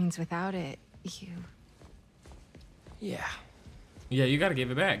 Which means without it, you... Yeah. Yeah, you gotta give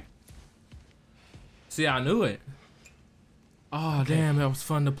it back. See, I knew it. Oh, okay. Damn, that was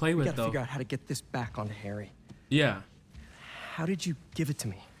fun to play with, though. We gotta figure out how to get this back onto Harry. Yeah. How did you give it to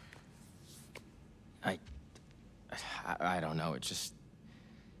me? I don't know. It just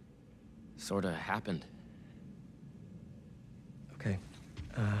sort of happened. Okay.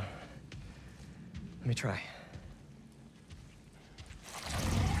 Let me try.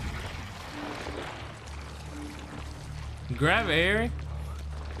 Grab it, Harry.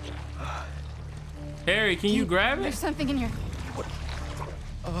 Harry, can you grab it? There's something in here.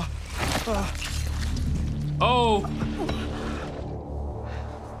 Oh.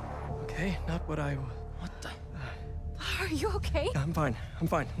 Okay, not what I... What the... Are you okay? I'm fine. I'm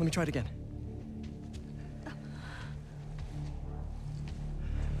fine. Let me try it again.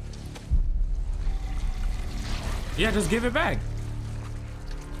 Yeah, just give it back.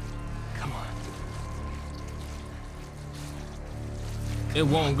 Come on. It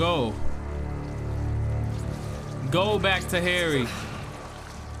won't go. Go back to Harry. I'm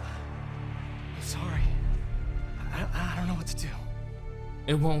sorry. I don't know what to do.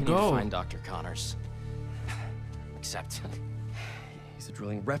 It won't go. Find Dr. Connors. Except he's a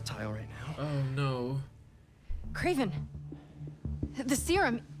drilling reptile right now. Oh no. Craven. The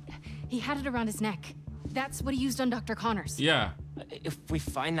serum. He had it around his neck. That's what he used on Dr. Connors. Yeah. If we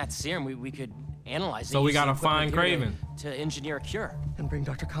find that serum, we could analyze it. So we gotta find Craven. To engineer a cure. And bring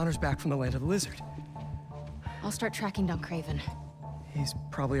Dr. Connors back from the land of the lizard. I'll start tracking down Craven. He's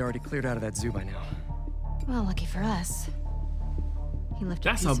probably already cleared out of that zoo by now. Well, lucky for us. He left.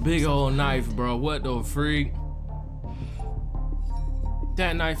 That's a big old knife, bro. What the freak?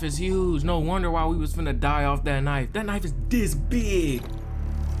 That knife is huge. No wonder why we was finna die off that knife. That knife is this big.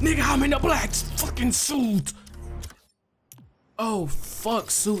 Nigga, I'm in the black fucking suit. Oh,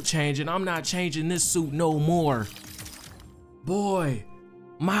 fuck suit changing. I'm not changing this suit no more. Boy,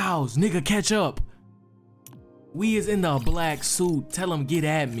 Miles, nigga, catch up. We is in the black suit. Tell him get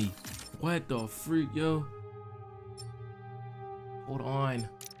at me. What the freak, yo? Hold on.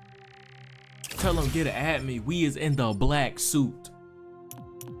 Tell him get at me. We is in the black suit.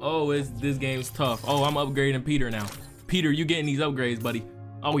 Oh, this game's tough. Oh, I'm upgrading Peter now. Peter, you getting these upgrades, buddy.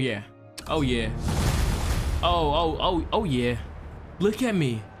 Oh yeah. Oh yeah. Oh yeah. Look at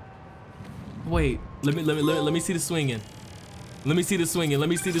me. Wait, let me see the swinging. Let me see the swinging. Let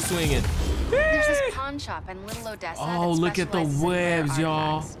me see the swinging. There's this pawn shop in Little Odessa. Oh, look at the webs,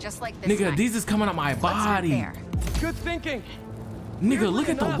 y'all. Just like this nigga, knife. these is coming out my body. Good thinking. Nigga, look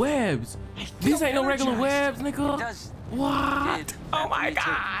at the webs. These ain't no regular webs, nigga. What? Oh my god.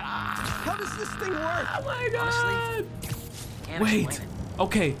 How does this thing work? Oh my god. Wait.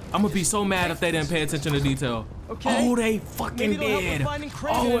 Okay, I'm gonna be so mad if they didn't pay attention to detail. Okay. Oh, they fucking did.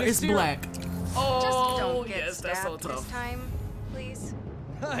 Oh, it's black. Oh, Just don't get yes, that's so stabbed tough. this time, please.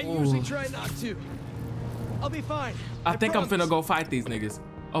 I usually try not to. I'll be fine. I think I'm finna go fight these niggas.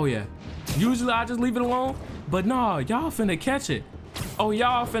 Oh yeah. Usually I just leave it alone, but nah, y'all finna catch it. Oh,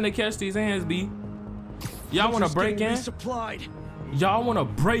 y'all finna catch these hands, B. Y'all wanna break in? Y'all wanna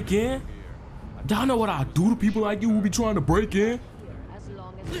break in? Y'all know what I do to people like you who be trying to break in?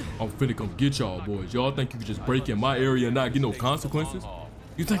 I'm finna come get y'all boys. Y'all think you can just break in my area and not get no consequences?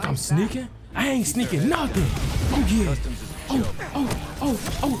 You think I'm sneaking? I ain't sneaking nothing. Oh yeah. Oh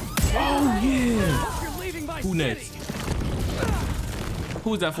yeah. Who next?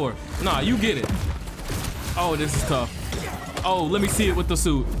 Who's that for? Nah, you get it. Oh, this is tough. Oh, let me see it with the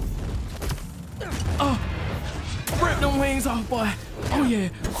suit. them wings off, boy. Oh yeah.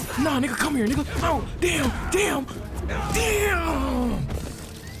 Nah, nigga, come here, nigga. Oh, damn.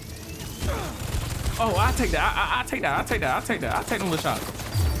 Oh, I take that. I take that. I take them little shots.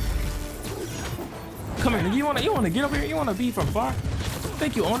 Come here, nigga. You wanna get up here? You wanna be from far?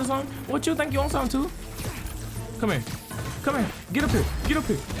 Think you on something? What you think you on something too? Come here. Get up here.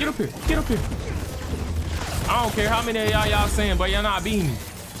 I don't care how many of y'all saying, but y'all not beating me.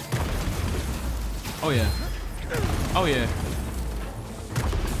 Oh yeah.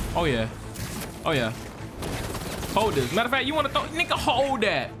 Hold this. Matter of fact, you wanna throw, nigga, hold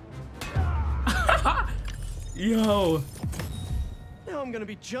that. Yo. Now I'm gonna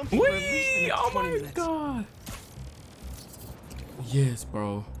be jumping for at least the next 20 minutes. God. Yes,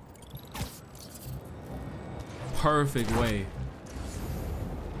 bro. Perfect way.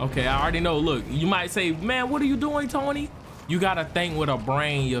 Okay, I already know. Look, you might say, man, what are you doing, Tony? You gotta think with a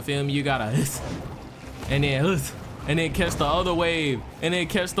brain, you feel me? You gotta and then catch the other wave,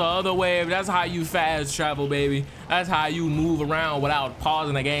 That's how you fast travel, baby. That's how you move around without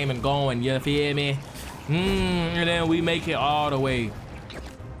pausing the game and going, you feel me? And then we make it all the way.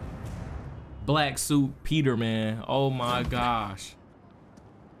 Black suit Peter, man. Oh my gosh.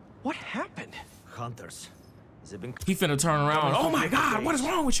 What happened? Hunters. He finna turn around. Oh my God, what is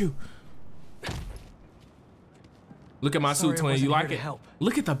wrong with you? Look at my suit, twin. You like it?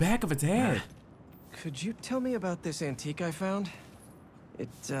 Look at the back of its head. Could you tell me about this antique I found? It,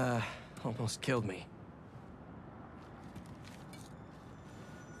 almost killed me.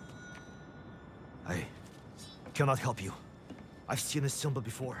 I cannot help you. I've seen this symbol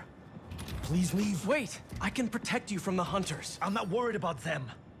before. Please leave. Wait, I can protect you from the hunters. I'm not worried about them.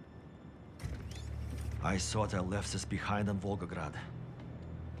 I thought I left this behind in Volgograd.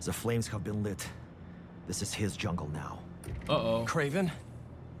 The flames have been lit. This is his jungle now. Uh-oh. Craven?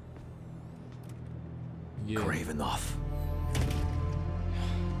 Yeah. Craven off.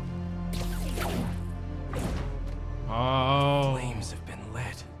 Oh. Flames have been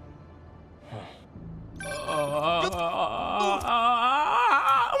lit. Oh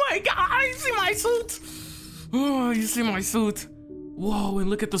my God, you see my suit? Oh, you see my suit? Whoa, and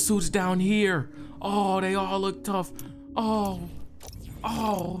look at the suits down here. Oh, they all look tough. Oh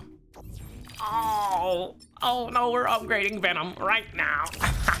no, we're upgrading Venom right now.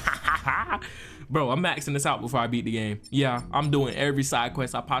 Bro, I'm maxing this out before I beat the game. Yeah, I'm doing every side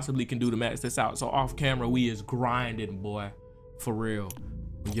quest I possibly can do to max this out. So off camera, we is grinding, boy. For real.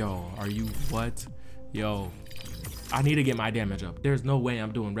 Yo, are you what? Yo, I need to get my damage up. There's no way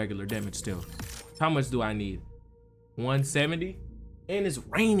I'm doing regular damage still. How much do I need? 170? And it's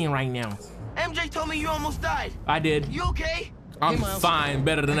raining right now. MJ told me you almost died. I did. You okay? I'm fine,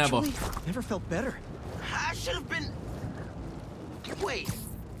 better than ever. Never felt better. I should have been. Wait,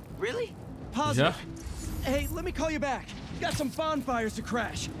 really? Positive. Yeah. Hey, let me call you back. Got some bonfires to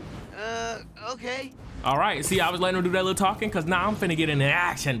crash. Okay. All right, see, I was letting her do that little talking because now I'm finna get into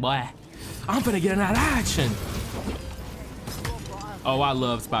action, boy. I'm finna get in that action. Oh, I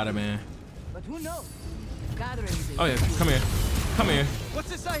love Spider-Man. But who knows? Oh yeah, come here. Come here. What's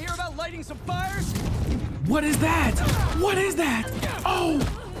this I hear about lighting some fires? What is that? What is that? Oh,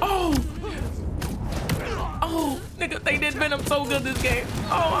 nigga, they did Venom so good this game.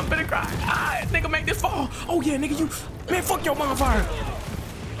 Oh, I'm finna cry. Nigga, make this fall. Oh yeah, nigga, man, fuck your bonfire.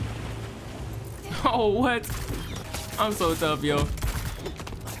 Oh, what? I'm so tough, yo.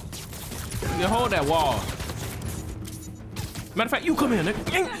 You hold that wall. Matter of fact, you come in,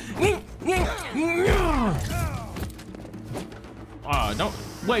 nigga. Don't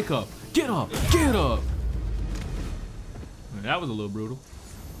wake up. Get up. Get up. That was a little brutal.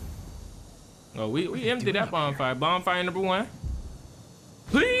 Oh, we emptied that bonfire. Bonfire number 1.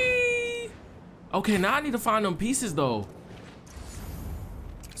 Whee! Okay, now I need to find them pieces though,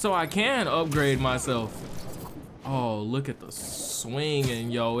 so I can upgrade myself. Oh, look at the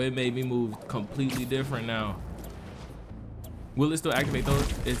swinging, yo. It made me move completely different now. Will it still activate those?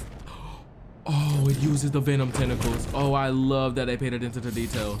 Oh, it uses the Venom tentacles. Oh, I love that they paid attention to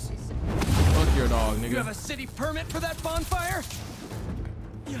details. Fuck your dog, nigga. You have a city permit for that bonfire?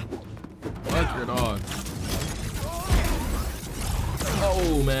 Fuck your dog.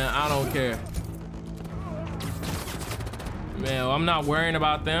 Oh, man, I don't care. Man, I'm not worrying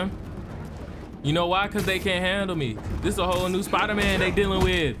about them. You know why? Because they can't handle me. This is a whole new Spider-Man they dealing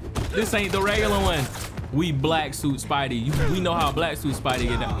with. This ain't the regular one. We black suit Spidey. We know how black suit Spidey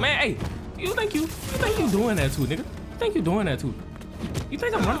get down. Man, hey, you think you doing that too, nigga? You think you doing that too? You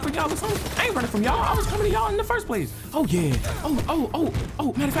think I'm running from y'all or something? I ain't running from y'all. I was coming to y'all in the first place. Oh yeah. Oh.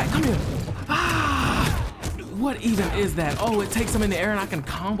 Matter of fact, come here. Ah. What even is that? Oh, it takes them in the air and I can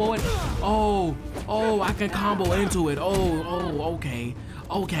combo it. Oh, Oh, I can combo into it. Oh, okay.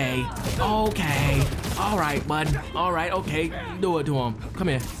 Okay. Okay. All right, bud. All right, okay. Do it to him. Come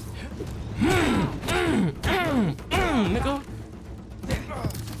here. Nigga.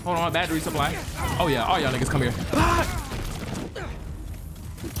 Hold on, battery supply. Oh yeah, all y'all niggas come here. Ah!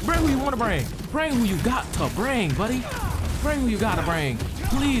 Bring who you want to bring. Bring who you got to bring, buddy. Bring who you got to bring.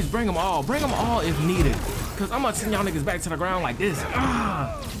 Please bring them all. Bring them all if needed. Cause I'm gonna send y'all niggas back to the ground like this.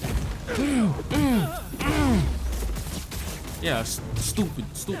 Ah. Yeah, stupid.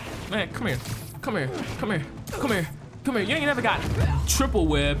 Man, come here. Come here. You ain't never got triple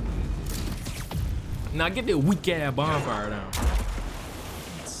web. Now get that weak ass bonfire down.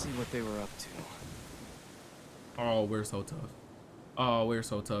 Let's see what they were up to. Oh, we're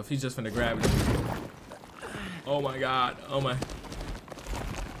so tough. He's just finna grab it. Oh my god. Oh my.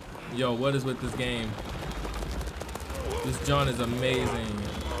 Yo, what is with this game? This John is amazing.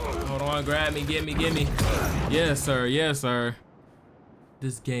 Hold on, grab me, get me. Yes, sir.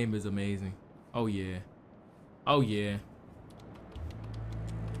 This game is amazing. Oh yeah.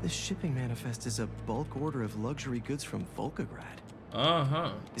 This shipping manifest is a bulk order of luxury goods from Volgograd.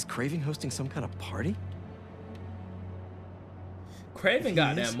 Uh-huh. Is Craven hosting some kind of party? Craven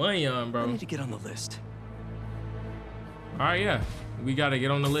got that money on, bro. I need to get on the list. All right, yeah. We gotta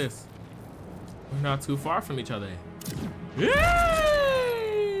get on the list. We're not too far from each other.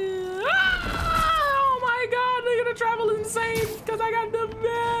 Oh my god, nigga, the travel is insane because I got the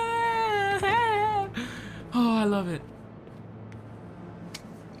best. Oh, I love it.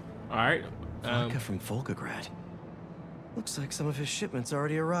 All right. Vodka from Volgograd. Looks like some of his shipments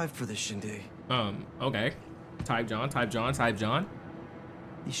already arrived for this shindig. Okay. Type John.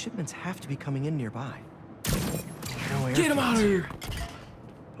 These shipments have to be coming in nearby. Get him out of here.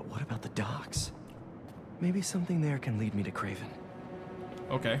 But what about the docks? Maybe something there can lead me to Craven.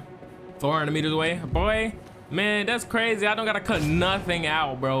 Okay. 400 meters away. Boy, man, that's crazy. I don't gotta cut nothing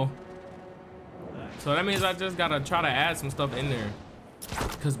out, bro. So that means I just gotta try to add some stuff in there.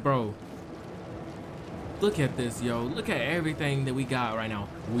 Cause bro, look at this, yo. Look at everything that we got right now.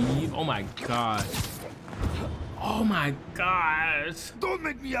 Oh my god. Oh my gosh. Don't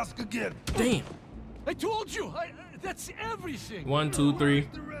make me ask again. Damn. I told you. That's everything. 1, 2, 3.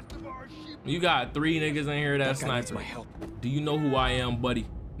 You got 3 niggas in here that sniper. Do you know who I am, buddy?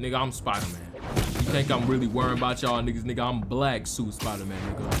 Nigga, I'm Spider-Man. You think I'm really worrying about y'all niggas? Nigga, I'm Black Suit Spider-Man,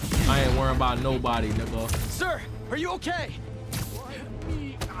 nigga. I ain't worrying about nobody, nigga. Sir, are you okay?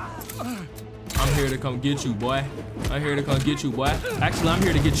 I'm here to come get you, boy. Actually, I'm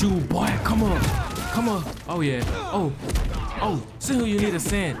here to get you, boy. Come on. Oh yeah. Oh. See who you need to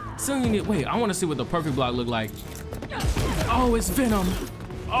send. Wait, I want to see what the perfect block look like. Oh, it's Venom.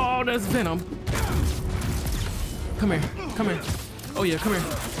 Oh, that's Venom. Come here. Oh yeah, come here.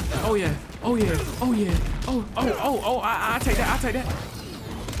 Oh yeah. Oh, I take that.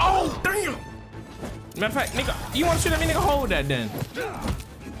 Oh, damn. Matter of fact, nigga, you want to shoot at me, nigga? Hold that then.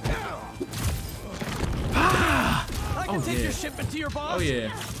 I can take your shipment to your boss. Oh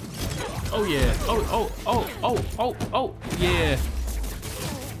yeah. Oh yeah. Yeah.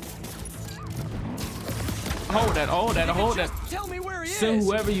 Hold that. Tell me where he is. Send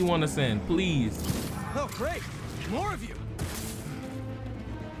whoever you want to send, please. Oh great. More of you.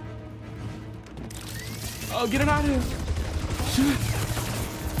 Oh, get it out of here. Shit.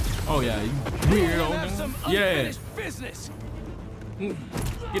 Oh yeah, you weirdo. Yeah. Business.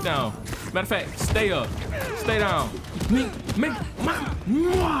 Get down. Matter of fact, stay up. Stay down. Come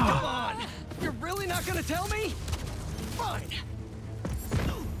on. You're really not gonna tell me? Fine.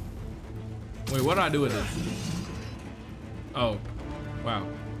 Wait, what do I do with this? Oh, wow.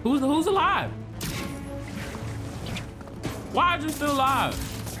 Who's alive? Why are you still alive?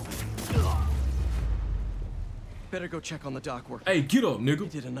 Better go check on the dock work. Hey, get up, nigga. I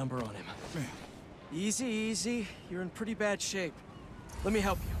did a number on him. Easy. You're in pretty bad shape. Let me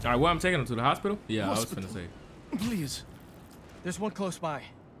help you. All right, well, I'm taking him to the hospital? Yeah, hospital. I was finna say. Please. There's one close by.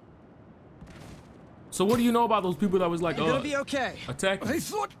 So what do you know about those people that was like, You're gonna be okay. Attacking? I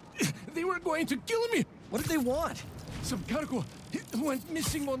thought they were going to kill me. What did they want? Some cargo went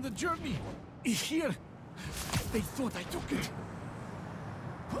missing on the journey. Here. They thought I took it.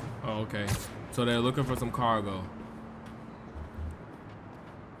 Oh, okay. So they're looking for some cargo.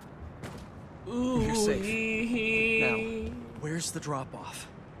 Ooh, you're safe. Now, where's the drop-off?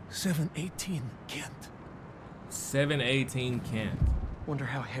 718 Kent. 718 Kent. Wonder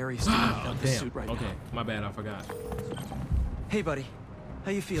how Harry's doing without the suit right now. Okay, my bad, I forgot. Hey, buddy.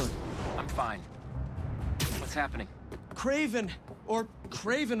 How you feeling? I'm fine. What's happening? Craven, or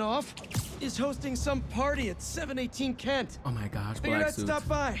Cravenoff, is hosting some party at 718 Kent. Oh my gosh, Figured black I'd suits. stop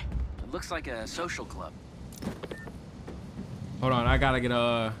by. looks like a social club. Hold on, I gotta get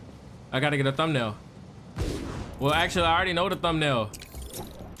a thumbnail. Well, actually, I already know the thumbnail.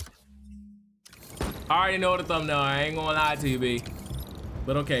 I ain't gonna lie to you, B.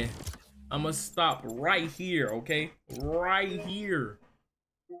 But okay, I'm gonna stop right here, okay? Right here.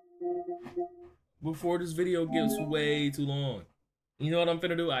 Before this video gets way too long. You know what I'm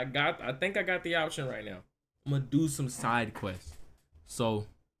finna do? I think I got the option right now. I'm gonna do some side quests. So,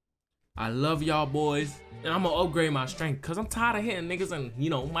 I love y'all boys. And I'm gonna upgrade my strength because I'm tired of hitting niggas and, you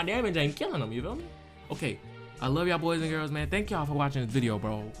know, my damage ain't killing them, you feel me? Okay, I love y'all boys and girls, man. Thank y'all for watching this video,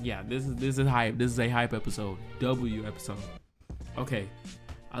 bro. Yeah, this is hype. This is a hype episode. W episode. Okay,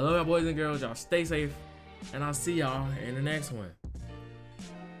 I love y'all boys and girls. Y'all stay safe. And I'll see y'all in the next one.